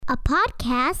A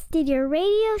podcast? Did your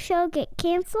radio show get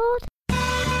canceled?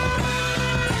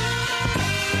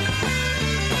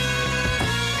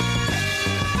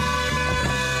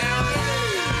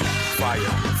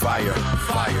 Fire.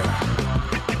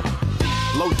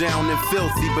 Low down and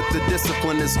filthy, but the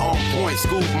discipline is on point.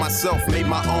 Schooled myself, made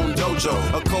my own dojo.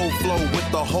 A cold flow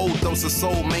with the whole dose of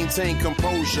soul. Maintain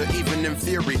composure, even in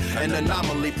fury. An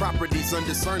anomaly, properties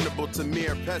undiscernible to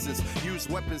mere peasants. Use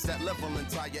weapons that level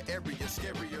entire areas.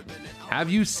 Scarier than an...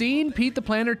 Have you seen Pete the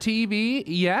Planner TV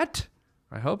yet?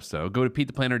 I hope so. Go to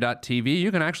PeteThePlanner.tv.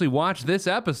 You can actually watch this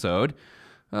episode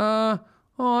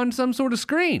on some sort of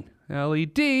screen.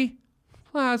 LED,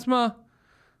 plasma,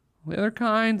 the other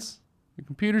kinds. Your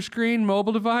computer screen,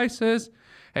 mobile devices.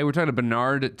 Hey, we're talking to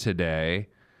Bernard today.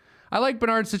 I like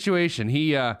Bernard's situation.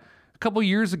 He, a couple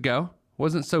years ago,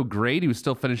 wasn't so great. He was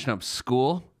still finishing up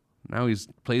school. Now he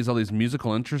plays all these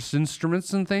musical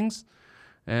instruments and things.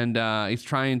 And he's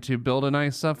trying to build a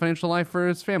nice financial life for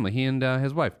his family, he and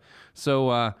his wife.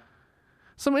 So,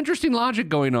 some interesting logic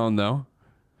going on, though.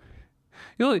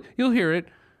 You'll hear it.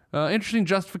 Interesting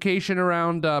justification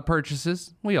around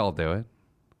purchases. We all do it.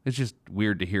 It's just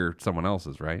weird to hear someone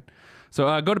else's, right?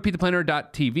 So go to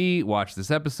PeteThePlanner.tv, watch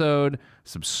this episode,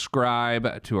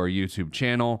 subscribe to our YouTube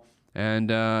channel,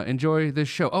 and enjoy this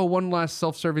show. Oh, one last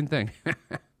self-serving thing.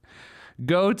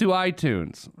 Go to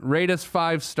iTunes. Rate us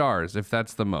 5 stars if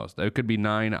that's the most. It could be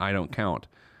 9. I don't count.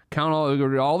 Count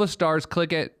all the stars,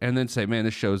 click it, and then say, man,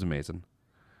 this show's amazing.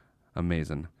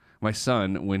 Amazing. My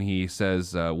son, when he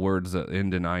says words that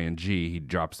end in ing, he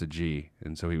drops a G.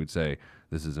 And so he would say,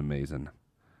 this is amazing.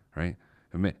 Right?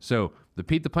 So, the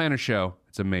Pete the Planner Show,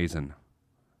 it's amazing.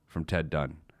 From Ted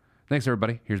Dunn. Thanks,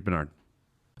 everybody. Here's Bernard.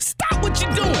 Stop what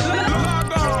you're doing.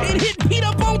 And hit Pete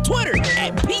up on Twitter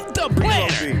at Pete the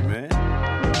Planner.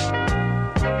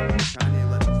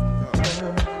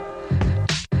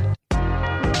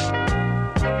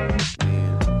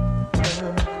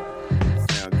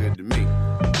 Sound good to me.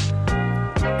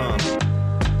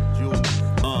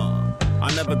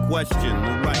 I never question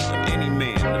the right of any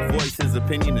man to voice his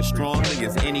opinion as strongly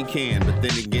as any can. But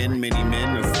then again, many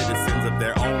men are citizens of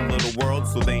their own little world,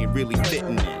 so they ain't really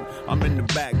fitting in. I'm in the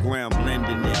background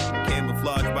blending in,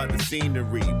 camouflaged by the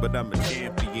scenery, but I'm a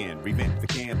champion. Revamp the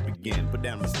camp again, put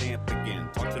down the stamp again,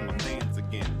 talk to my fans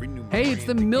again. Renew my Hey, it's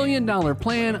the $1 Million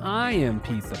Plan. I am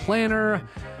Pete the Planner.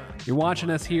 You're watching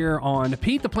us here on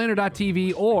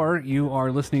PeteThePlanner.tv, or you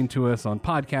are listening to us on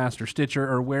podcast or Stitcher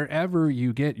or wherever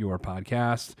you get your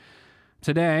podcasts.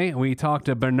 Today, we talked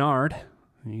to Bernard.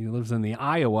 He lives in the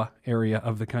Iowa area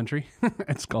of the country.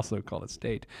 It's also called a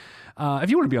state.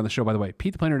 If you want to be on the show, by the way,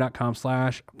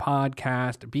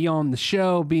 PeteThePlanner.com/podcast. Be on the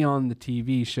show, be on the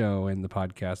TV show and the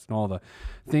podcast and all the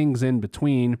things in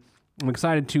between. I'm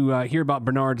excited to hear about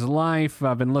Bernard's life.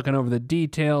 I've been looking over the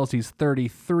details. He's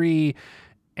 33.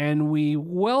 And we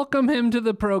welcome him to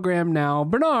the program now.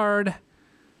 Bernard,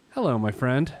 hello, my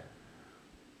friend.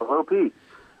 Hello, Pete.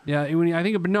 Yeah, when I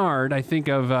think of Bernard, I think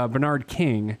of Bernard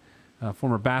King, a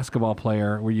former basketball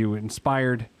player. Were you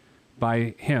inspired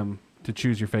by him to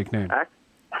choose your fake name?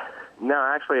 No,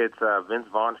 actually, it's Vince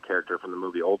Vaughn's character from the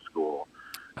movie Old School.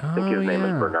 I think his name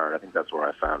is Bernard. I think that's where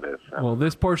I found it. So. Well,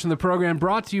 this portion of the program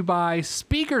brought to you by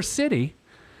Speaker City.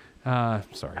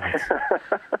 Sorry.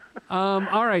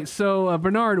 All right, so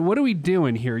Bernard, what are we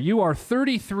doing here? You are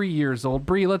 33 years old.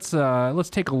 Bree, let's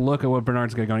take a look at what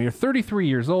Bernard's got going. You're 33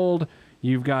 years old.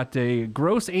 You've got a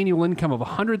gross annual income of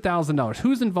 $100,000.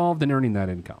 Who's involved in earning that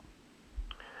income?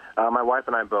 My wife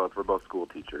and I both. We're both school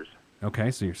teachers.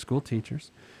 Okay, so you're school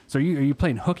teachers. So are you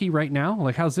playing hooky right now?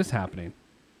 Like, how's this happening?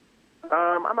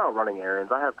 I'm out running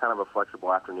errands. I have kind of a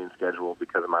flexible afternoon schedule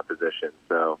because of my position.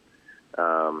 So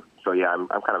yeah, I'm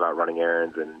kind of out running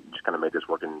errands and just kind of made this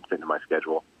work and fit into my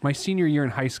schedule. My senior year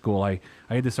in high school, I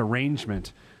had this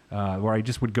arrangement where I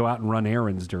just would go out and run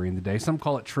errands during the day. Some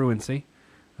call it truancy,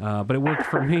 but it worked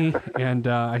for me, and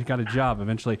I got a job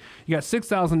eventually. You got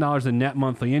 $6,000 in net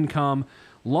monthly income.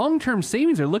 Long-term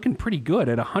savings are looking pretty good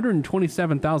at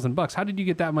 $127,000. How did you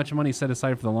get that much money set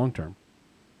aside for the long term?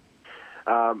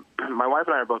 My wife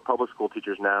and I are both public school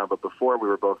teachers now, but before we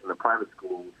were both in the private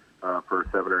school for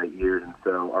 7 or 8 years, and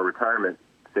so our retirement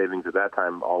savings at that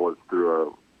time all was through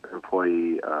a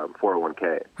employee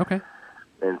 401k. Okay.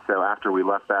 And so after we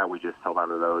left that, we just held on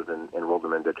to those and rolled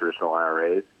them into traditional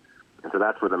IRAs. And so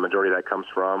that's where the majority of that comes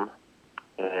from.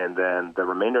 And then the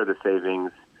remainder of the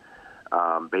savings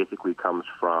basically comes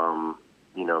from,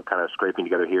 kind of scraping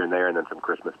together here and there, and then some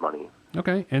Christmas money.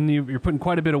 Okay, and you're putting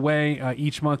quite a bit away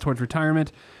each month towards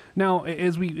retirement. Now,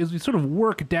 as we sort of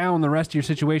work down the rest of your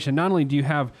situation, not only do you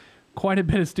have quite a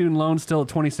bit of student loans still at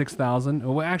 $26,000.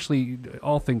 Well, actually,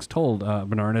 all things told,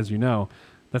 Bernard, as you know,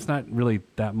 that's not really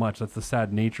that much. That's the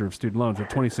sad nature of student loans at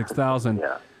 $26,000.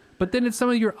 Yeah. But then it's some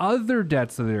of your other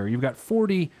debts that are there. You've got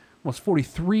almost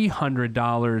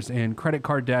 $4,300 in credit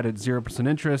card debt at 0%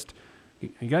 interest.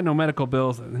 You got no medical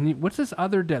bills. And what's this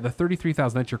other debt? The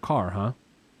 $33,000. That's your car, huh?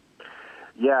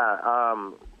 Yeah.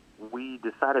 We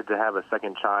decided to have a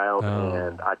second child,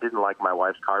 and I didn't like my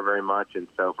wife's car very much, and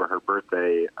so for her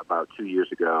birthday about 2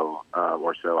 years ago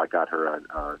or so, I got her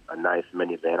a nice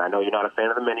minivan. I know you're not a fan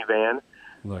of the minivan,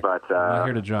 Look, but I'm not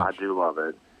here to judge. I do love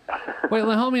it. Wait,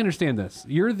 help me understand this.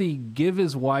 You're the give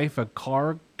his wife a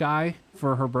car guy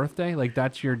for her birthday? Like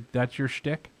that's your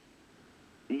shtick?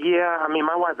 Yeah, I mean,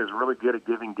 my wife is really good at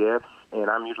giving gifts, and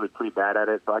I'm usually pretty bad at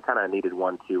it, so I kind of needed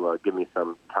one to give me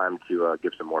some time to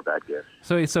give some more bad gifts.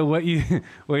 So what you,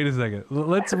 wait a second.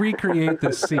 Let's recreate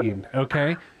this scene,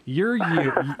 okay? You're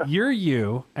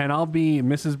you, and I'll be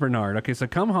Mrs. Bernard. Okay, so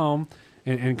come home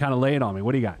and kind of lay it on me.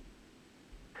 What do you got?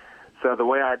 So the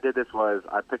way I did this was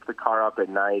I picked the car up at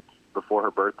night before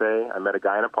her birthday. I met a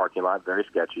guy in a parking lot, very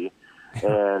sketchy,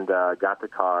 and got the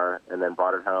car and then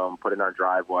brought it home, put it in our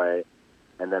driveway,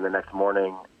 and then the next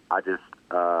morning I just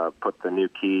put the new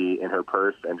key in her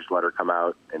purse and just let her come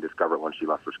out and discover it when she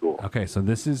left for school. Okay, so I'm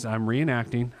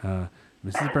reenacting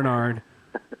Mrs. Bernard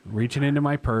reaching into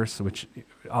my purse, which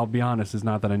I'll be honest is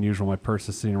not that unusual. My purse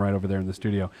is sitting right over there in the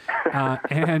studio.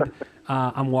 And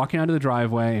I'm walking out of the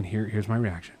driveway, and here's my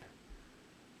reaction.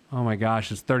 Oh my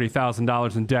gosh, it's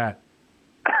 $30,000 in debt.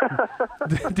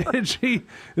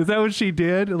 Is that what she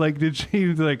did? Like, did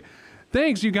she like,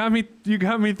 thanks, you got me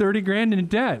 $30,000 in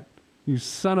debt. You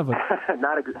son of a.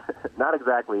 Not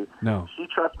exactly. No. She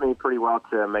trusts me pretty well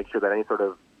to make sure that any sort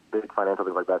of big financial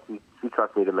things like that, she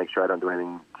trusts me to make sure I don't do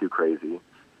anything too crazy.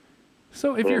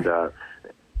 So if you're.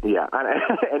 Yeah,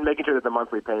 and making sure that the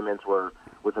monthly payments were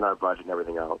within our budget and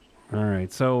everything else. All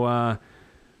right, so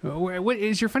what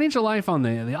is your financial life on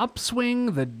the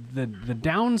upswing, the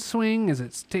downswing? Is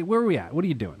it where are we at? What are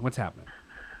you doing? What's happening?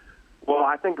 Well,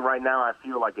 I think right now I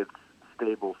feel like it's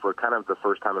stable for kind of the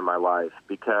first time in my life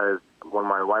because when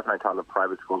my wife and I taught in the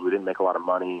private schools, we didn't make a lot of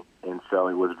money, and so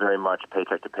it was very much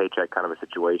paycheck to paycheck kind of a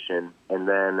situation. And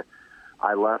then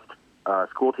I left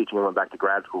school teaching and went back to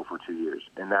grad school for 2 years,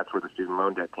 and that's where the student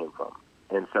loan debt came from.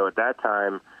 And so at that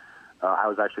time, I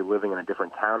was actually living in a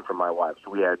different town from my wife,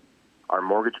 so we had our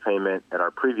mortgage payment at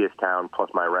our previous town plus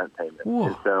my rent payment. Whoa.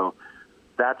 And so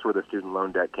that's where the student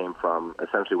loan debt came from,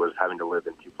 essentially was having to live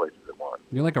in two places at once.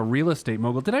 You're like a real estate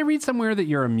mogul. Did I read somewhere that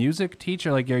you're a music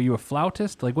teacher? Like, are you a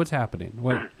flautist? Like, what's happening?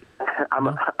 What? I'm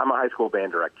a high school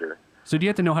band director. So do you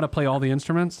have to know how to play all the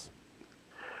instruments?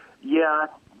 Yeah,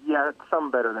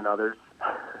 some better than others.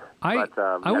 But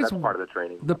that's part of the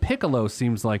training. The piccolo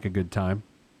seems like a good time.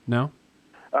 No?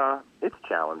 It's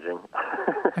challenging.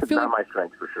 It's feel not like- my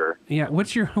strength for sure. Yeah. What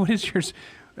is yours?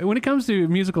 When it comes to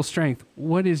musical strength,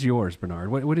 what is yours, Bernard?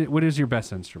 What is your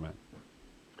best instrument?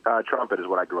 Trumpet is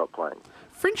what I grew up playing.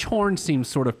 French horn seems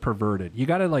sort of perverted. You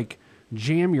got to like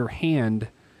jam your hand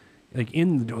like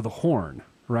in the horn,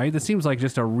 right? That seems like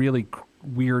just a really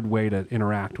weird way to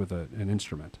interact with an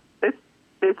instrument.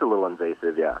 It's a little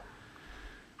invasive, yeah.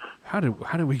 How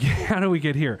do we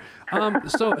get here?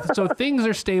 So things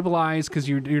are stabilized because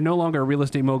you're no longer a real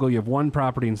estate mogul. You have one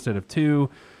property instead of two.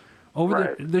 Over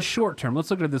Right. the short term, let's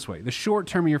look at it this way: the short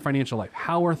term of your financial life.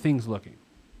 How are things looking?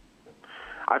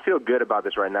 I feel good about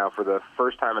this right now. For the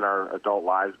first time in our adult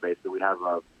lives, basically, we have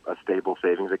a stable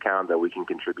savings account that we can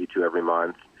contribute to every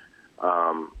month.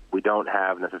 We don't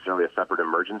have necessarily a separate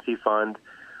emergency fund,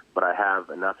 but I have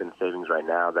enough in savings right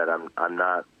now that I'm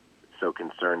not so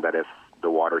concerned that if the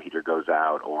water heater goes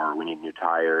out or we need new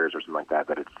tires or something like that,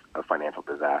 that it's a financial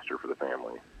disaster for the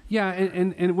family. Yeah,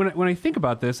 and when I think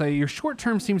about this, your short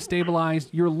term seems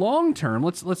stabilized. Your long term,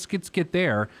 let's get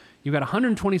there. You've got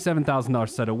 $127,000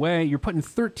 set away. You're putting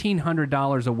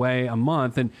 $1,300 away a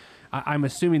month, and I'm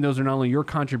assuming those are not only your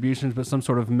contributions but some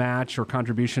sort of match or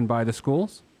contribution by the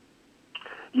schools.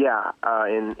 Yeah,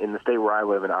 in the state where I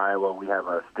live in Iowa, we have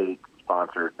a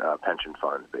state-sponsored pension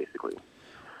fund, basically.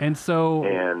 And so,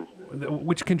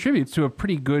 which contributes to a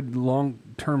pretty good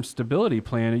long-term stability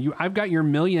plan. I've got your $1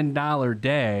 million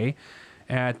day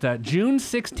at June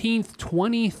 16th,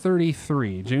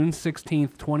 2033. June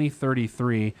 16th,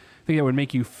 2033. I think that would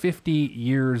make you 50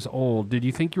 years old. Did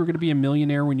you think you were going to be a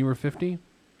millionaire when you were 50?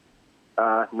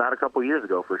 Not a couple years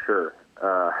ago, for sure.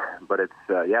 But it's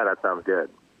that sounds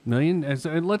good. Million.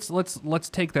 And let's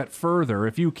take that further.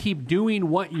 If you keep doing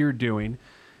what you're doing,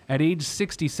 at age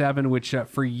 67, which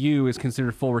for you is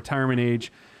considered full retirement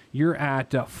age, you're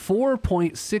at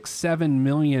 $4.67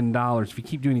 million if you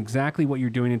keep doing exactly what you're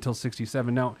doing until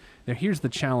 67. Now, here's the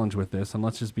challenge with this, and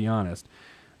let's just be honest.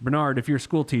 Bernard, if you're a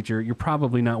school teacher, you're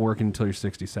probably not working until you're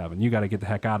 67. You got to get the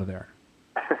heck out of there.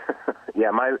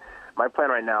 Yeah, my plan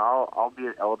right now, I'll be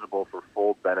eligible for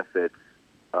full benefits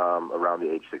around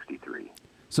the age 63.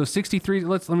 So 63.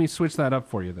 Let me switch that up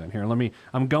for you then. Here,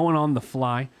 I'm going on the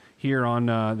fly here on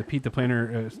the Pete the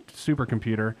Planner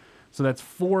supercomputer. So that's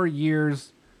 4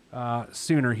 years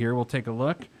sooner. Here, we'll take a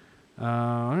look.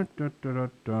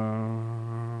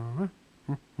 31.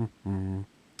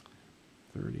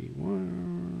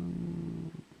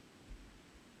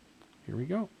 Here we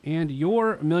go. And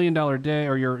your $1 million day,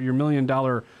 or your $1 million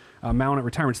amount at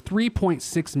retirement is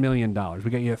 $3.6 million.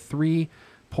 We got you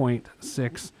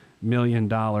 $3.6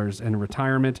 million in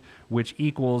retirement, which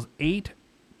equals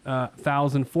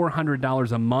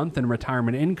 $8,400 a month in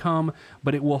retirement income,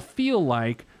 but it will feel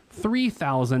like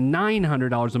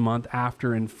 $3,900 a month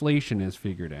after inflation is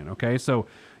figured in. Okay, so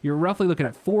you're roughly looking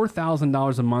at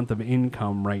 $4,000 a month of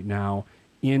income right now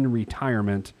in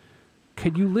retirement.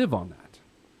 Could you live on that?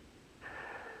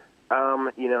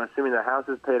 Assuming the house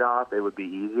is paid off, it would be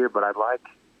easier, but I'd like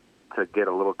to get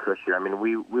a little cushier. I mean,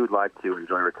 we would like to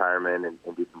enjoy retirement and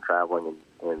do some traveling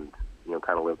and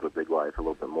kind of live the big life a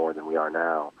little bit more than we are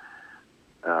now.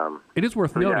 It is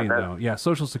worth noting, though. Yeah,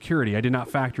 Social Security. I did not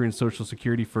factor in Social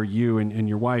Security for you and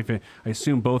your wife. I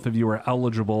assume both of you are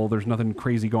eligible. There's nothing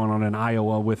crazy going on in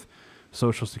Iowa with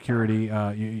Social Security.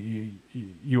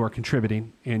 You are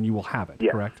contributing, and you will have it,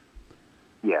 correct?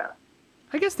 Yeah.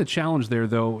 I guess the challenge there,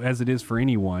 though, as it is for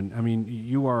anyone, I mean,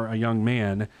 you are a young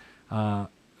man.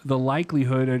 The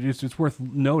likelihood, it's worth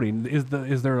noting, is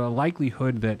there a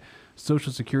likelihood that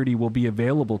Social Security will be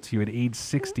available to you at age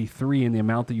 63 in the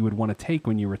amount that you would want to take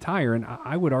when you retire? And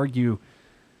I would argue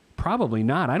probably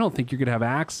not. I don't think you're going to have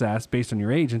access based on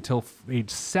your age until age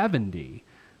 70.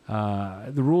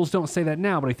 The rules don't say that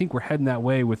now, but I think we're heading that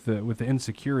way with the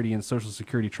insecurity in Social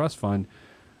Security Trust Fund.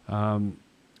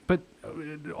 But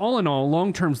all in all,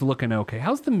 long term's looking okay.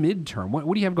 How's the midterm?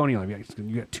 What do you have going on? You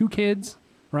got 2 kids,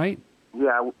 right?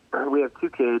 Yeah, we have 2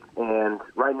 kids, and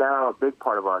right now a big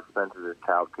part of our expenses is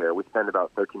childcare. We spend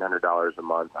about $1,300 a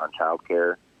month on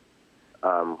childcare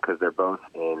because they're both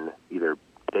in either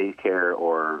daycare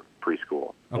or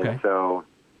preschool. Okay. And so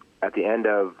at the end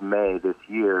of May this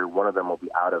year, one of them will be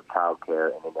out of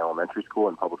childcare and in elementary school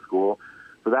and public school,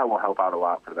 so that will help out a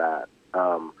lot for that.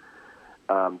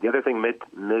 The other thing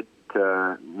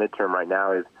midterm right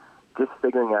now is just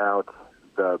figuring out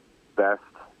the best,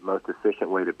 most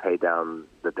efficient way to pay down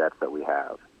the debts that we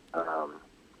have.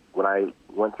 When I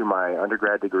went through my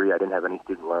undergrad degree, I didn't have any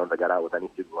student loans. I got out with any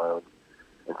student loans.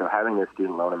 And so having this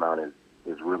student loan amount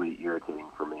is really irritating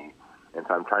for me. And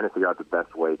so I'm trying to figure out the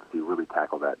best way to really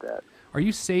tackle that debt. Are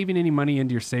you saving any money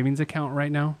into your savings account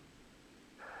right now?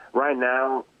 Right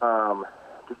now,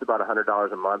 just about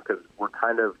 $100 a month because we're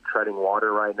kind of treading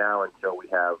water right now until we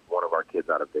have one of our kids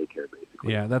out of daycare,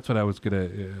 basically. Yeah, that's what I was going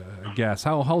to guess.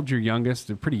 How old's your youngest?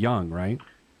 They're pretty young, right?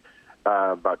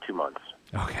 About 2 months.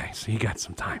 Okay, so you got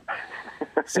some time.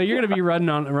 So you're going to be running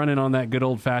on that good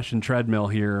old-fashioned treadmill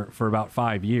here for about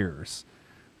 5 years.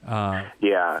 Yeah.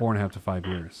 4.5 to 5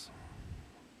 years.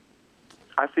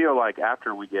 I feel like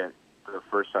after we get the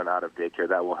first son out of daycare,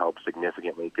 that will help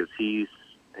significantly because his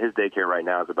daycare right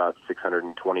now is about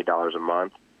 $620 a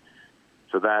month.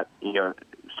 So that,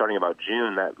 starting about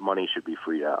June, that money should be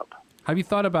freed up. Have you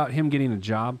thought about him getting a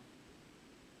job?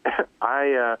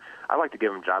 I like to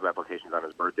give him job applications on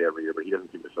his birthday every year, but he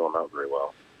doesn't seem to fill them out very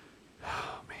well.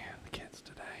 Oh man, the kids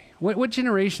today. What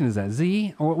generation is that?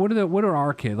 Z? Or what are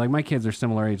our kids? Like my kids are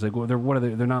similar age. Like what are they?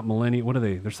 They're not millennial. What are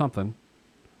they? They're something.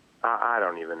 I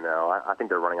don't even know. I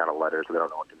think they're running out of letters, so they don't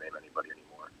know what to name anybody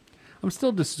anymore. I'm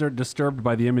still disturbed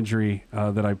by the imagery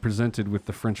that I presented with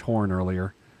the French horn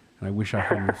earlier, and I wish I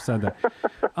hadn't have said that.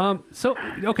 So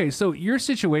your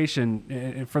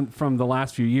situation from the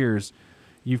last few years,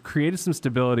 you've created some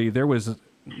stability. There was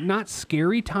not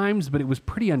scary times, but it was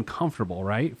pretty uncomfortable,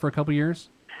 right, for a couple of years?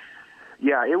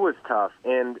 Yeah, it was tough.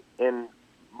 And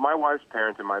my wife's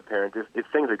parents and my parents, if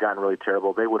things had gotten really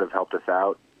terrible, they would have helped us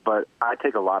out. But I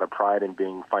take a lot of pride in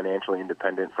being financially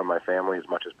independent from my family as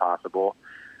much as possible.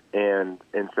 And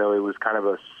so it was kind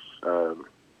of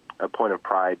a point of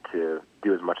pride to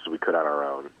do as much as we could on our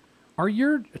own. Are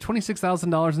your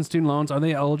 $26,000 in student loans, are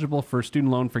they eligible for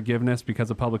student loan forgiveness because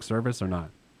of public service or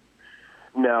not?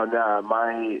 No,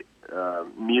 my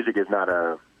music is not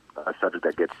a subject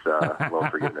that gets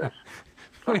loan forgiveness,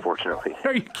 unfortunately.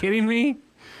 Are you kidding me?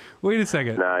 Wait a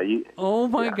second. Oh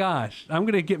my gosh, I'm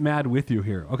gonna get mad with you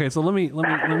here. Okay, so let me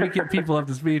get people up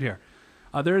to speed here.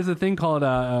 There is a thing called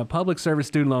public service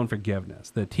student loan forgiveness.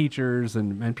 The teachers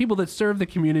and people that serve the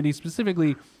community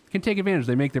specifically can take advantage.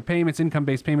 They make their payments,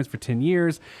 income-based payments for 10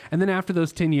 years. And then after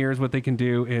those 10 years, what they can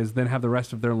do is then have the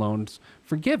rest of their loans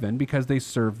forgiven because they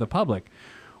serve the public.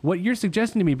 What you're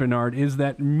suggesting to me, Bernard, is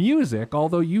that music,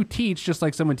 although you teach just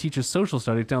like someone teaches social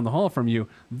studies down the hall from you,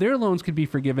 their loans could be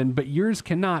forgiven, but yours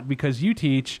cannot because you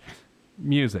teach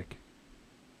music.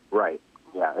 Right.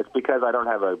 Yeah, it's because I don't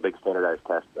have a big standardized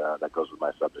test that goes with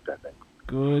my subject, I think.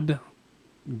 Good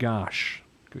gosh.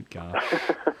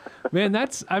 Man,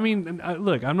 that's, I mean,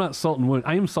 look, I'm not salt and wounds.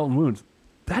 I am salt and wounds.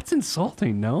 That's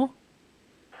insulting, no?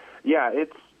 Yeah,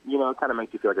 it's, it kind of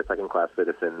makes you feel like a second-class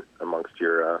citizen amongst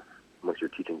your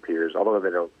teaching peers, although they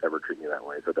don't ever treat me that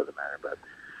way, so it doesn't matter. But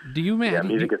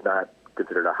music is not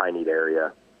considered a high-need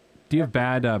area. Do you have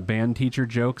bad band teacher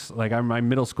jokes? Like my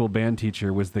middle school band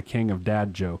teacher was the king of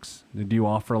dad jokes. Do you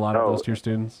offer a lot of those to your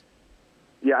students?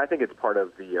 Yeah, I think it's part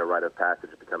of the rite of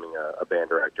passage of becoming a band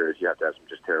director is you have to have some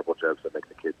just terrible jokes that make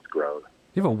the kids groan.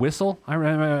 You have a whistle? I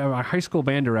remember my high school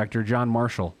band director, John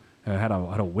Marshall, had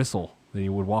a whistle that he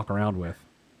would walk around with.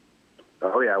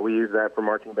 Oh, yeah, we use that for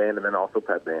marching band and then also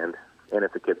pep band, and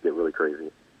if the kids get really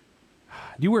crazy.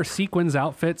 Do you wear sequins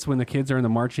outfits when the kids are in the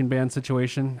marching band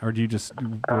situation, or do you just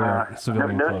wear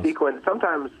civilian clothes? No sequins.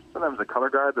 Sometimes the color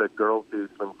guard, the girls who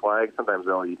swing flags, sometimes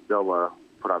they'll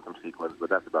put on some sequins, but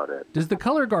that's about it. Does the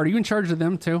color guard, are you in charge of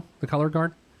them too, the color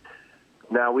guard?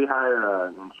 No, we hire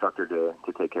an instructor to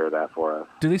take care of that for us.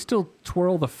 Do they still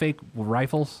twirl the fake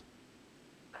rifles?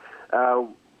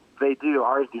 They do.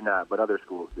 Ours do not, but other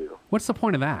schools do. What's the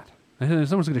point of that? Someone's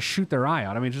going to shoot their eye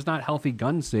out. I mean, it's just not healthy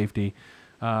gun safety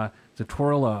to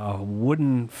twirl a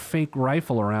wooden fake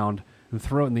rifle around and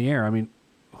throw it in the air. I mean,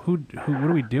 what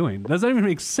are we doing? Does that even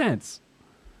make sense?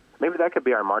 Maybe that could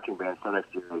be our marching band show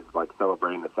next year, is like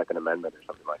celebrating the Second Amendment or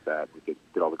something like that. We could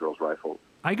get all the girls' rifles.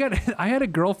 I had a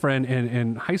girlfriend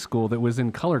in high school that was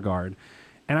in color guard,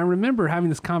 and I remember having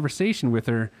this conversation with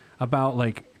her about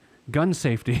like gun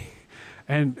safety.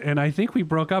 And I think we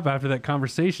broke up after that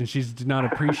conversation. She did not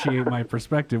appreciate my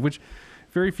perspective, which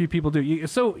very few people do.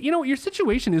 So, your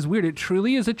situation is weird. It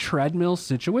truly is a treadmill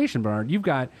situation, Bernard. You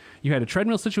had a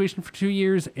treadmill situation for 2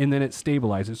 years, and then it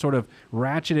stabilized. It sort of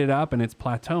ratcheted up, and it's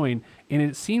plateauing. And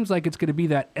it seems like it's going to be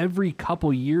that every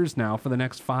couple years now for the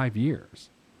next 5 years.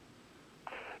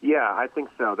 Yeah, I think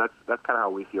so. That's kind of how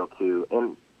we feel, too.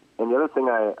 And the other thing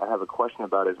I have a question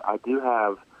about is I do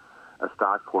have a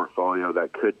stock portfolio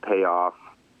that could pay off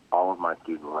all of my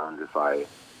student loans if I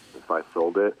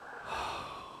sold it.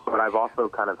 But I've also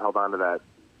kind of held on to that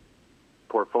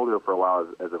portfolio for a while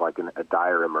as like a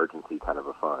dire emergency kind of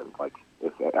a fund. Like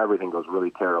if everything goes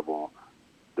really terrible,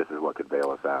 this is what could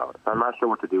bail us out. So I'm not sure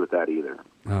what to do with that either.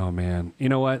 Oh, man. You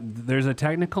know what? There's a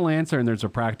technical answer and there's a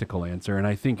practical answer, and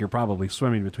I think you're probably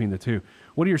swimming between the two.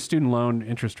 What are your student loan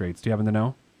interest rates? Do you happen to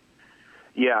know?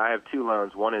 Yeah, I have two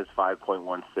loans. One is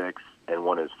 5.16 and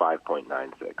one is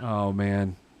 5.96. Oh,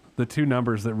 man. The two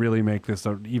numbers that really make this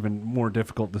an even more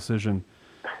difficult decision.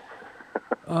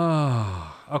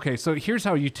 Oh, okay. So here's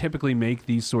how you typically make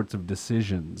these sorts of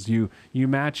decisions. You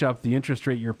match up the interest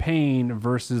rate you're paying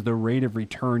versus the rate of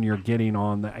return you're getting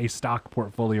on a stock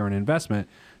portfolio or an investment.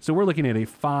 So we're looking at a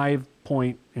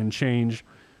 5-point and change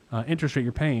interest rate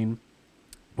you're paying.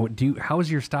 How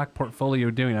is your stock portfolio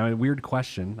doing? I mean, weird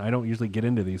question. I don't usually get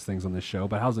into these things on this show,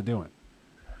 but how's it doing?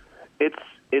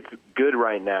 It's good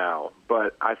right now,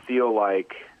 but I feel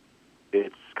like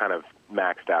it's kind of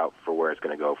maxed out for where it's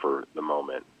going to go for the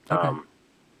moment. Okay.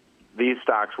 These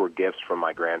stocks were gifts from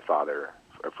my grandfather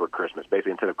for Christmas.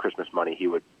 Basically, instead of Christmas money, he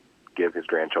would give his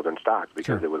grandchildren stocks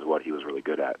because it was what he was really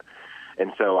good at.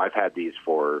 And so I've had these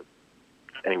for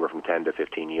anywhere from 10 to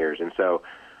 15 years. And so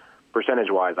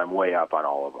percentage-wise, I'm way up on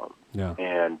all of them.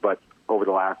 Yeah. But over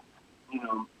the last,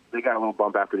 they got a little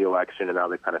bump after the election, and now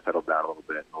they've kind of settled down a little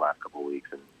bit in the last couple of weeks.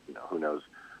 And, who knows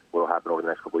what will happen over the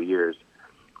next couple of years.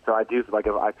 So I feel like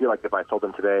if I sold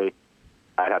them today,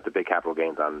 I'd have to pay capital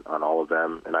gains on all of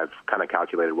them, and I've kind of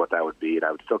calculated what that would be, and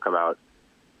I would still come out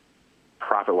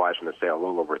profit-wise from the sale a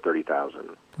little over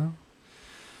 $30,000. Oh.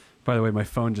 By the way, my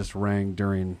phone just rang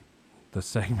during the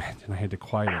segment, and I had to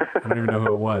quiet it. I don't even know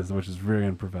who it was, which is very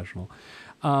unprofessional.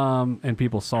 And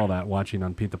people saw that watching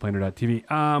on PeteThePlanner.tv.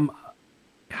 Oh,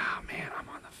 man, I'm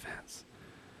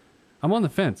on the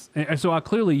fence. And so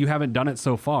clearly you haven't done it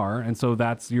so far, and so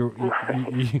that's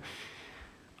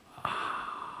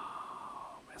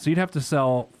so you'd have to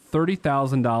sell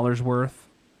 $30,000 worth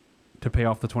to pay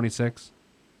off the 26?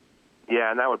 Yeah,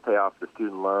 and that would pay off the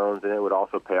student loans, and it would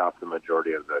also pay off the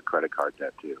majority of the credit card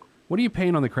debt, too. What are you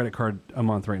paying on the credit card a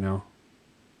month right now?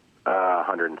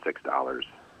 $106.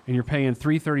 and you're paying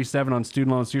 $337 on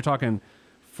student loans. So you're talking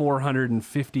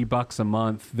 $450 a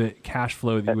month that cash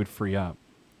flow that you would free up.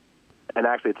 And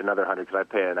actually, it's another $100 because I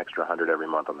pay an extra $100 every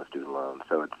month on the student loan,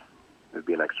 so it'd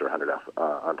be an extra $100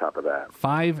 on top of that.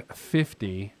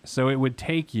 $550. So it would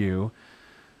take you.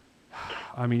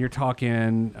 I mean, you're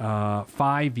talking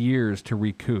 5 years to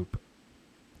recoup.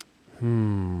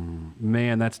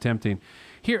 Man, that's tempting.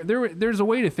 Here, there's a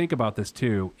way to think about this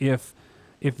too. If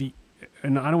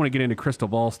and I don't want to get into crystal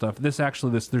ball stuff. There's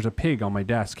a pig on my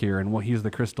desk here, and he's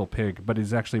the crystal pig, but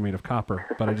he's actually made of copper.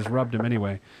 But I just rubbed him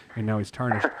anyway, and now he's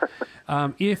tarnished.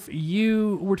 If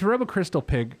you were to rub a crystal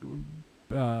pig,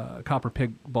 copper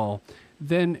pig ball,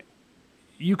 then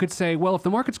you could say, well, if the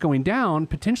market's going down,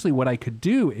 potentially what I could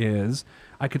do is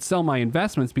I could sell my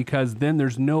investments, because then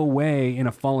there's no way in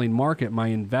a falling market my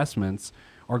investments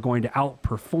are going to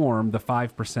outperform the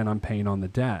 5% I'm paying on the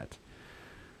debt.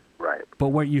 Right. But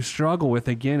what you struggle with,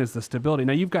 again, is the stability.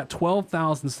 Now, you've got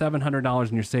 $12,700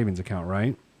 in your savings account,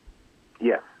 right?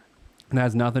 Yes. And that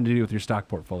has nothing to do with your stock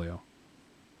portfolio.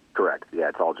 Correct. Yeah,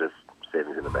 it's all just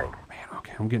savings in the bank. Man,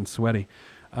 okay, I'm getting sweaty.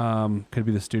 Could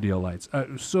be the studio lights.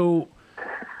 So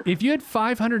if you had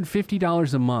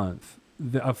 $550 a month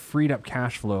of freed up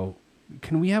cash flow,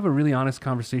 can we have a really honest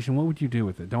conversation? What would you do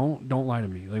with it? Don't lie to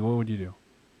me. Like, what would you do?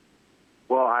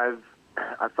 Well, I've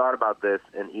thought about this,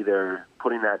 and either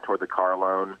putting that toward the car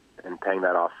loan and paying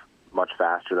that off much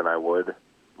faster than I would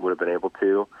have been able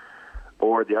to.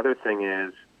 Or the other thing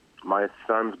is, my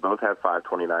sons both have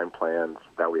 529 plans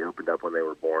that we opened up when they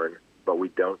were born, but we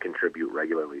don't contribute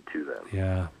regularly to them.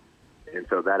 Yeah. And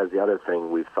so that is the other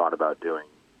thing we've thought about doing,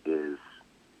 is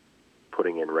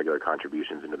putting in regular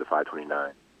contributions into the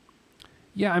 529.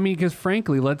 Yeah, I mean, because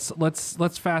frankly, let's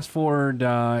fast forward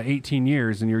 18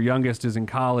 years, and your youngest is in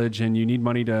college, and you need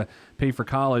money to pay for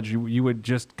college. You would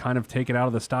just kind of take it out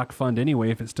of the stock fund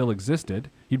anyway if it still existed.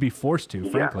 You'd be forced to,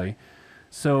 frankly. Yeah.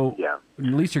 So yeah. At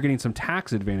least you're getting some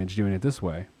tax advantage doing it this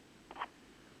way.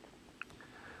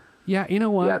 Yeah, you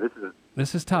know what? Yeah,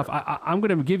 this is tough. I'm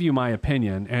going to give you my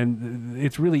opinion, and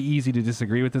it's really easy to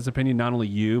disagree with this opinion. Not only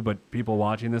you, but people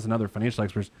watching this and other financial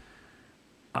experts.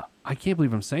 I can't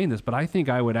believe I'm saying this, but I think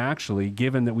I would actually,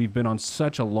 given that we've been on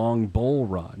such a long bull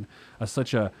run,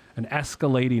 such an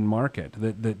escalating market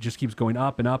that just keeps going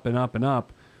up and up and up and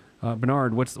up.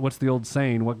 Bernard, what's the old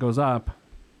saying? What goes up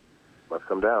must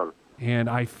come down. And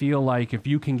I feel like if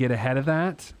you can get ahead of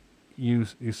that, you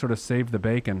sort of save the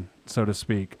bacon, so to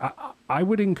speak. I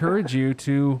would encourage you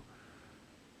to.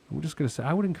 I'm just going to say,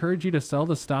 I would encourage you to sell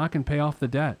the stock and pay off the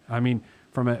debt. I mean,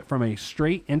 from a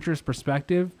straight interest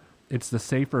perspective, it's the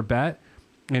safer bet.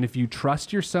 And if you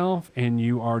trust yourself and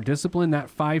you are disciplined, that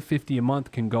 $550 a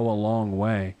month can go a long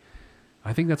way.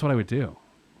 I think that's what I would do.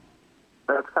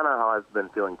 That's kind of how I've been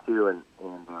feeling too, and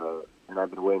I've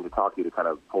been waiting to talk to you to kind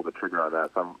of pull the trigger on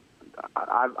that. So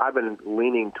I've been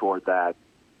leaning toward that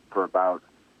for about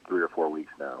 3 or 4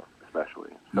 weeks now,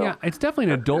 especially. So, yeah, it's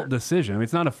definitely an adult decision. I mean,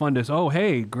 it's not a fun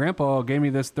hey, Grandpa gave me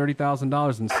this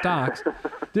 $30,000 in stocks.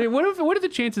 What are the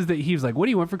chances that he was like, what do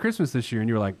you want for Christmas this year? And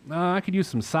you were like, I could use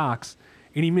some socks.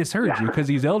 And he misheard you because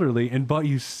he's elderly and bought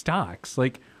you stocks.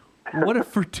 Like, what a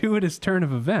fortuitous turn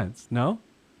of events, no?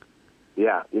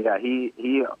 Yeah.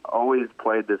 He always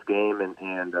played this game and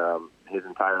his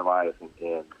entire life.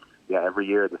 And every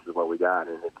year this is what we got.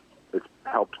 And it's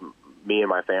helped me and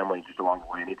my family just along the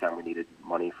way anytime we needed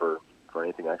money for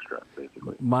anything extra,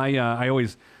 basically. I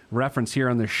always reference here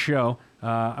on this show,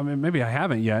 I mean, maybe I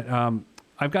haven't yet,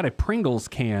 I've got a Pringles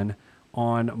can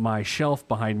on my shelf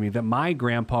behind me that my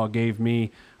grandpa gave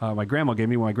me, my grandma gave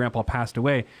me when my grandpa passed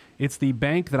away. It's the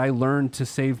bank that I learned to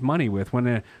save money with.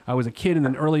 When I was a kid in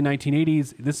the early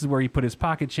 1980s, this is where he put his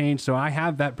pocket change. So I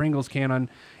have that Pringles can on,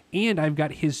 and I've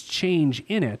got his change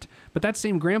in it. But that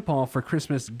same grandpa for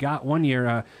Christmas got one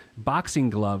year boxing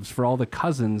gloves for all the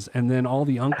cousins, and then all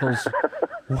the uncles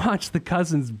watched the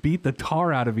cousins beat the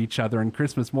tar out of each other on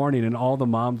Christmas morning, and all the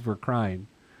moms were crying.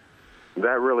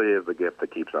 That really is the gift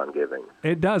that keeps on giving.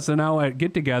 It does. So now at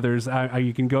get-togethers,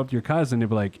 you can go up to your cousin and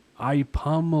be like, I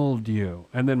pummeled you.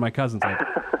 And then my cousin's like,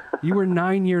 you were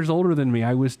 9 years older than me.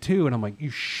 I was 2. And I'm like, you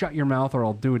shut your mouth or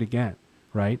I'll do it again.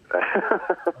 Right?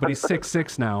 But he's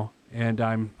 6'6" now, and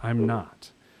I'm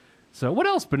not. So what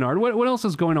else, Bernard? What else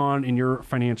is going on in your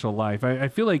financial life? I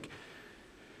feel like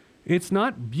it's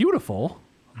not beautiful,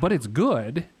 but it's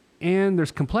good. And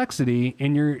there's complexity,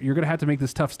 and you're going to have to make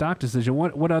this tough stock decision.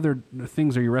 What other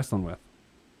things are you wrestling with?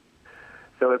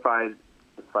 So if I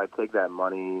take that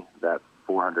money, that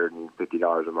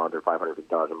 $450 a month or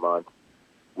 $550 a month,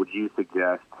 would you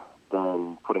suggest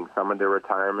then putting some into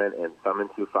retirement and some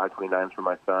into 529s for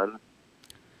my sons?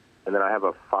 And then I have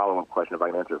a follow-up question if I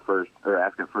can answer it first, or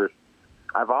ask it first.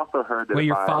 I've also heard that. Wait, if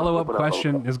your I follow-up open up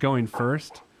question is going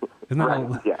first? Isn't that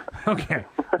Right, yeah. Okay.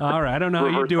 All right. I don't know how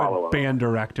you Reverse do it, follow-up. band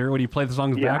director. What, do you play the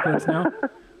songs Yeah. backwards now?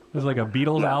 It's like a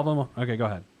Beatles album? Okay, go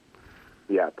ahead.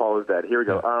 Yeah, Paul is dead. Here we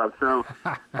go.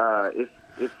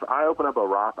 If I open up a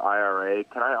Roth IRA,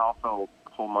 can I also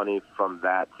pull money from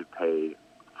that to pay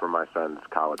for my son's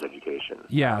college education?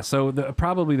 Yeah, so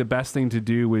probably the best thing to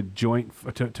do with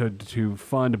to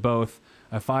fund both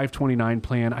a 529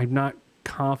 plan. I'm not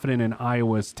confident in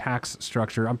Iowa's tax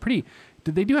structure.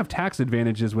 They do have tax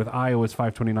advantages with Iowa's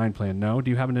 529 plan. No,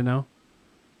 do you happen to know?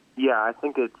 Yeah, I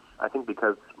think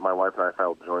because my wife and I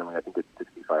filed jointly, I think it's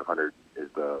 $6,500 is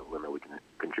the limit we can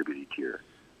contribute each year.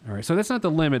 All right, so that's not the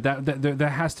limit.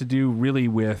 That has to do really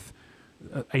with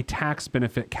a tax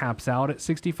benefit caps out at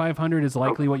 $6,500 is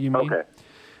likely what you mean. Okay.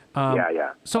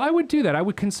 Yeah. So I would do that. I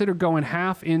would consider going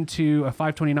half into a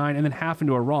 529 and then half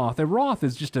into a Roth. A Roth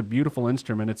is just a beautiful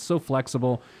instrument. It's so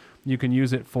flexible. You can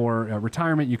use it for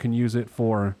retirement. You can use it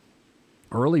for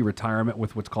early retirement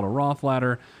with what's called a Roth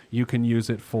ladder. You can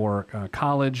use it for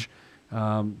college.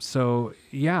 So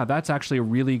yeah, that's actually a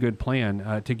really good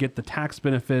plan to get the tax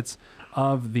benefits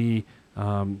of the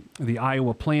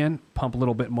Iowa plan, pump a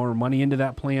little bit more money into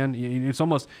that plan. It's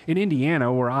almost, in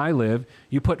Indiana where I live,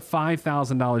 you put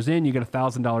 $5,000 in, you get a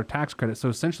 $1,000 tax credit. So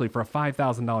essentially for a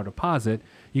 $5,000 deposit,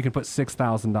 you can put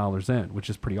 $6,000 in, which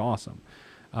is pretty awesome.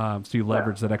 So you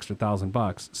leverage that extra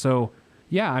 $1,000. So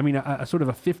yeah, I mean, a sort of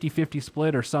a 50-50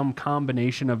 split or some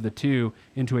combination of the two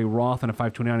into a Roth and a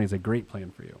 529 is a great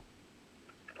plan for you.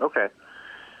 Okay.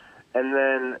 And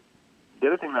then the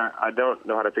other thing that I don't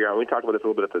know how to figure out, we talked about this a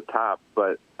little bit at the top,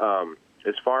 but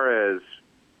as far as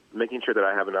making sure that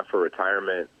I have enough for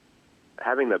retirement,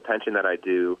 having the pension that I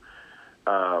do,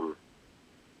 I'm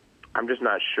just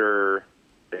not sure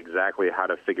exactly how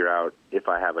to figure out if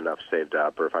I have enough saved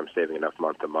up or if I'm saving enough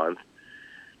month to month,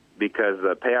 because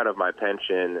the payout of my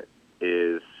pension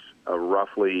is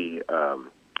roughly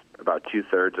about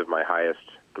 2/3 of my highest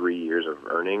 3 years of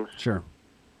earnings. Sure.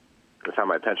 That's how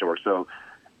my pension works. So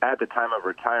at the time of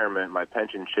retirement, my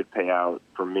pension should pay out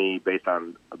for me based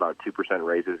on about 2%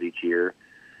 raises each year.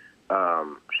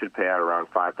 Should pay out around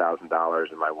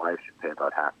 $5,000, and my wife should pay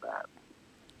about half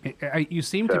that. You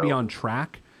seem to be on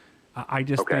track. I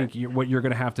just think what you're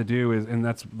going to have to do is, and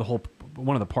that's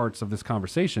one of the parts of this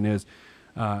conversation is,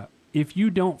 if you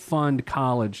don't fund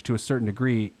college to a certain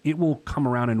degree, it will come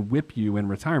around and whip you in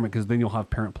retirement because then you'll have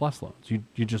Parent Plus loans.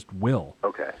 You just will.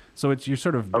 Okay. So you're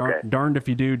sort of darned if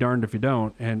you do, darned if you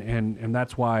don't, and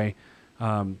that's why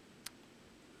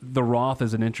the Roth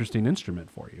is an interesting instrument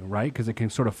for you, right? Because it can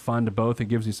sort of fund both. It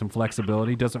gives you some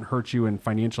flexibility, doesn't hurt you in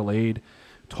financial aid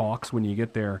talks when you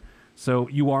get there. So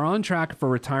you are on track for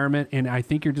retirement, and I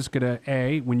think you're just going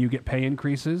to, when you get pay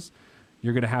increases,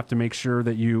 you're going to have to make sure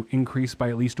that you increase by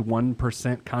at least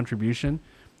 1% contribution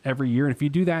every year. And if you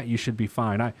do that, you should be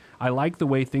fine. I like the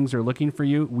way things are looking for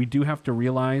you. We do have to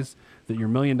realize that your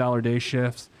 $1 million day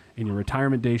shifts and your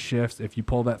retirement day shifts, if you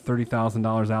pull that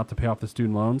 $30,000 out to pay off the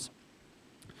student loans.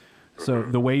 So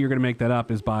the way you're going to make that up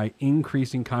is by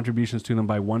increasing contributions to them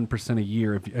by 1% a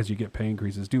year as you get pay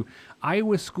increases. Do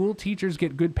Iowa school teachers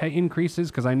get good pay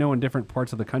increases? Because I know in different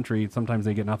parts of the country, sometimes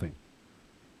they get nothing.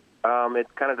 It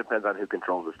kind of depends on who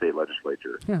controls the state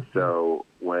legislature. Yeah. So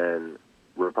when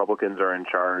Republicans are in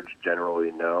charge,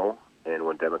 generally no, and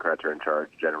when Democrats are in charge,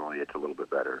 generally it's a little bit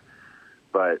better.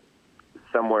 But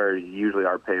usually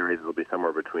our pay raises will be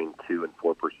somewhere between 2% and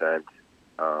 4%,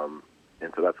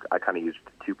 and so I kind of used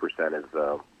 2% as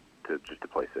to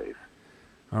play safe.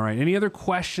 All right. Any other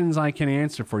questions I can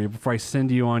answer for you before I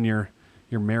send you on your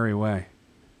merry way?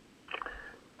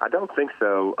 I don't think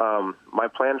so. My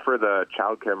plan for the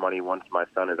child care money once my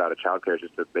son is out of child care is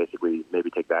just to basically maybe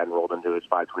take that enrolled into his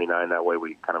 529. That way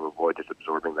we kind of avoid just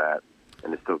absorbing that,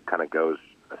 and it still kind of goes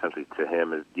essentially to him.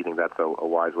 Do you think that's a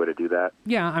wise way to do that?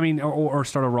 Yeah, I mean, or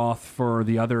start a Roth for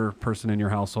the other person in your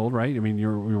household, right? I mean,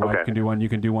 your wife can do one, you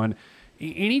can do one.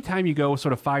 Anytime you go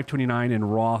sort of 529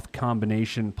 and Roth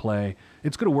combination play,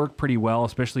 it's going to work pretty well,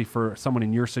 especially for someone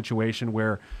in your situation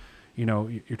where,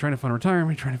 you're trying to fund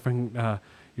retirement, you're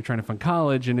trying to fund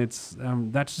college, and it's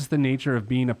that's just the nature of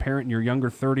being a parent in your younger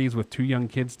 30s with 2 young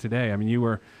kids today. I mean,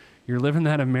 you're living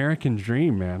that American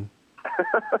dream, man.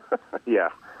 Yeah.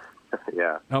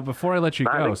 Yeah. Now, before I let you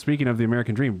go, speaking of the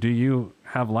American dream, do you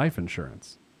have life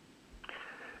insurance?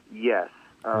 Yes.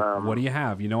 What do you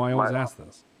have? I always ask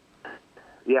this.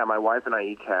 Yeah, my wife and I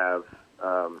each have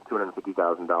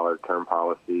 $250,000 term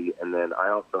policy, and then I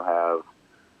also have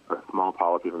a small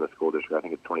policy from the school district. I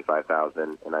think it's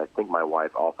 $25,000, and I think my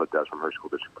wife also does from her school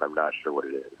district, but I'm not sure what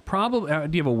it is. Probably.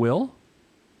 Do you have a will?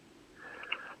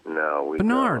 No, we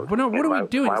Bernard, don't. what are we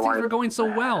doing? My Things wife, were going so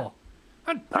well.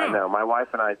 I know. My wife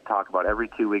and I talk about every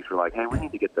 2 weeks. We're like, hey, we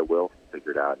need to get the will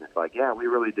figured out. And it's like, yeah, we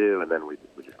really do. And then we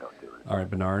just don't do it. All right,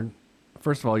 Bernard.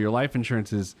 First of all, your life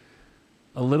insurance is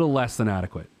a little less than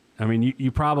adequate. I mean,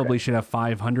 you probably should have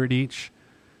 $500 each.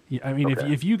 I mean,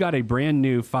 if you got a brand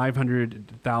new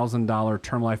 $500,000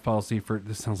 term life policy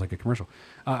this sounds like a commercial,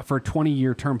 for a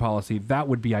 20-year term policy, that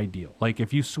would be ideal. Like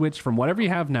if you switch from whatever you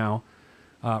have now,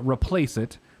 replace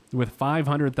it with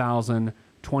 $500,000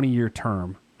 20-year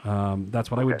term.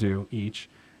 That's what I would do each.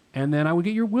 And then I would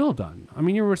get your will done. I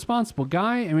mean, you're a responsible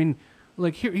guy. I mean,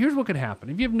 like here's what could happen.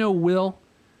 If you have no will,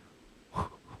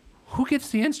 who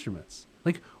gets the instruments?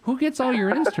 Like, who gets all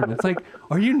your instruments? Like,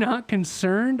 are you not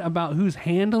concerned about who's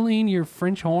handling your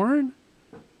French horn?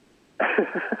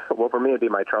 Well, for me, it'd be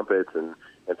my trumpets and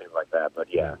things like that. But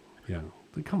yeah. Yeah.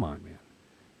 Come on, man.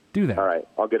 Do that. All right.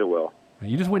 I'll get a will.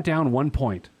 You just went down 1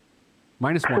 point.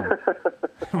 -1.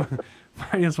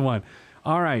 -1.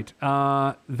 All right.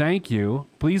 Thank you.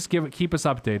 Please keep us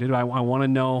updated. I want to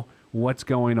know what's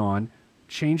going on.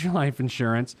 Change your life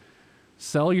insurance.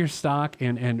 Sell your stock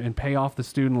and pay off the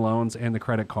student loans and the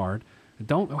credit card.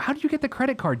 How do you get the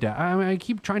credit card debt? I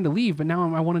keep trying to leave, but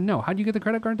now I want to know. How do you get the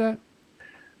credit card debt?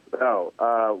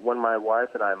 When my wife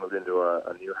and I moved into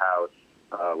a new house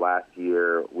last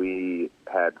year, we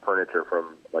had furniture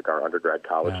from like our undergrad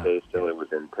college days. Still, it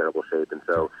was in terrible shape, and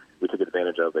so we took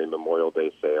advantage of a Memorial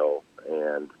Day sale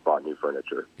and bought new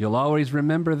furniture. You'll always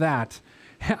remember that.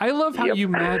 I love how you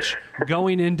match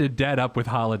going into debt up with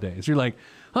holidays. You're like,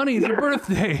 honey, it's your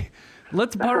birthday.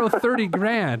 Let's borrow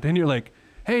 $30,000. And you're like,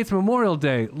 hey, it's Memorial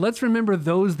Day. Let's remember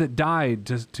those that died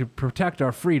to protect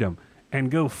our freedom and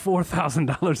go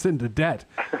 $4,000 into debt.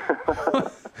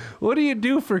 What do you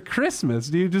do for Christmas?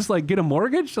 Do you just like get a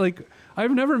mortgage? Like,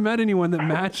 I've never met anyone that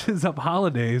matches up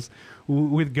holidays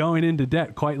with going into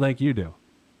debt quite like you do.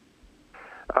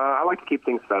 I like to keep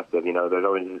things festive. You know, there's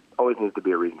always needs to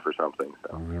be a reason for something.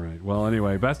 So. All right. Well,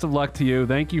 anyway, best of luck to you.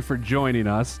 Thank you for joining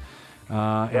us.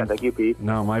 Thank you, Pete.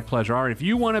 No, my pleasure. All right, if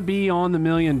you want to be on the $1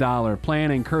 Million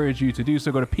Plan, I encourage you to do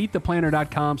so. Go to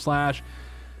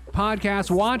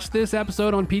PeteThePlanner.com/podcast. Watch this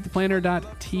episode on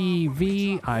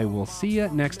PeteThePlanner.tv. I will see you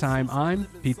next time. I'm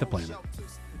Pete the Planner.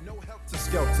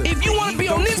 If you want to be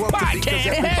on this podcast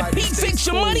and have Pete fix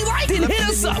your money life, then hit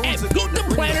us up at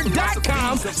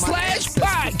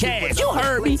PeteThePlanner.com/podcast. You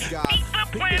heard me.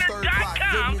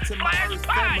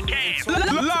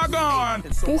 PeteThePlanner.com/podcast. Log on.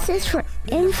 This is for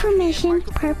information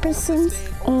purposes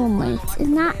only. It's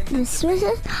not the Swiss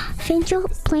financial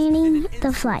planning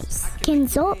device.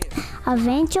 Consult a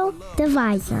financial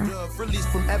advisor. Released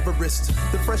from Everest,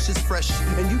 the fresh is fresh,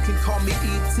 and you can call me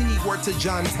E.T. Word to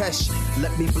John Tesh.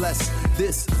 Let me bless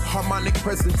this harmonic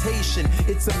presentation.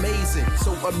 It's amazing,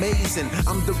 so amazing.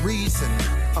 I'm the reason.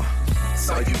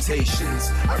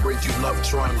 Salutations, I bring you love,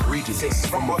 trying greetings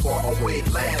from a faraway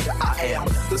land. I am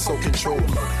the sole controller.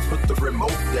 Put the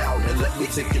remote down and let me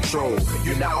take control.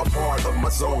 You're now a part of my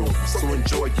zone, so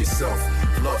enjoy yourself.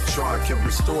 Love Tron can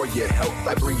restore your health.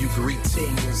 I bring you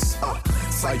greetings,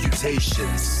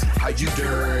 salutations. How you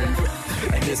doing?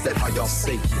 And is that how y'all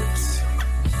say it?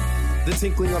 The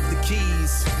tinkling of the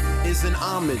keys is an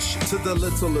homage to the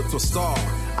little star.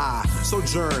 I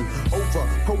sojourn over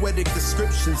poetic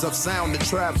descriptions of sound and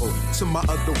travel to my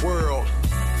other world.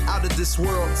 Out of this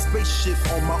world, spaceship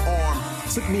on my arm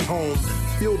took me home,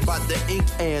 fueled by the ink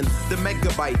and the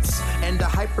megabytes and the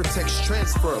hypertext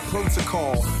transfer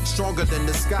protocol, stronger than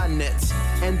the Skynet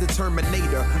and the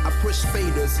Terminator. I push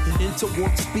faders into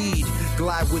warp speed,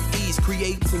 glide with ease,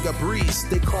 creating a breeze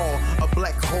they call a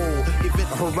black hole. Event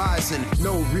horizon,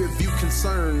 no rear view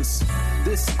concerns.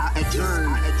 This I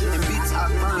adjourn, and beats I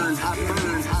burn.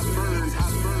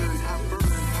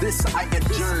 This I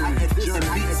adjourn, and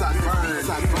beats I burn.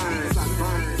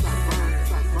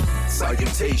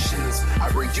 Salutations, I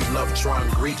bring you love, trying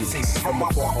greetings from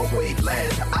a faraway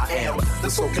land. I am the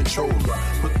sole controller.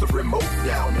 Put the remote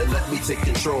down and let me take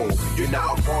control. You're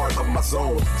now a part of my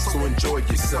zone, so enjoy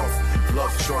yourself.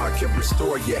 Love Tron can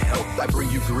restore your health. I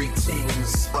bring you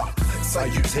greetings,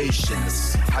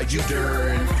 salutations. How you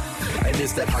doing? And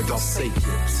is that how y'all say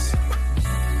it?